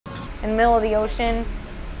in the middle of the ocean.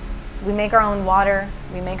 We make our own water,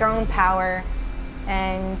 we make our own power,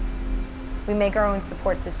 and we make our own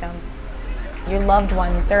support system. Your loved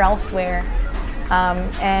ones, they're elsewhere,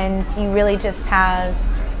 and you really just have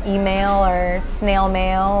email or snail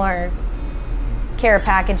mail or care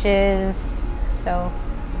packages. So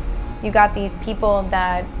you got these people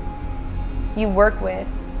that you work with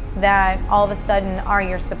that all of a sudden are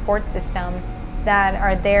your support system, that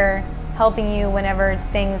are there helping you whenever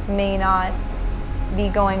things may not be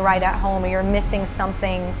going right at home, or you're missing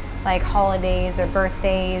something like holidays or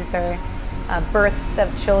birthdays or births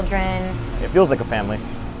of children. It feels like a family.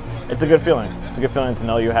 It's a good feeling. It's a good feeling to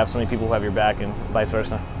know you have so many people who have your back and vice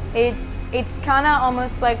versa. It's kind of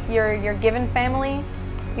almost like your given family.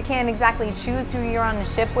 You can't exactly choose who you're on the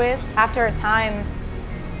ship with. After a time,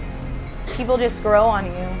 people just grow on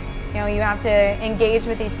you. You know, you have to engage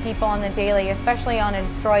with these people on the daily, especially on a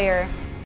destroyer.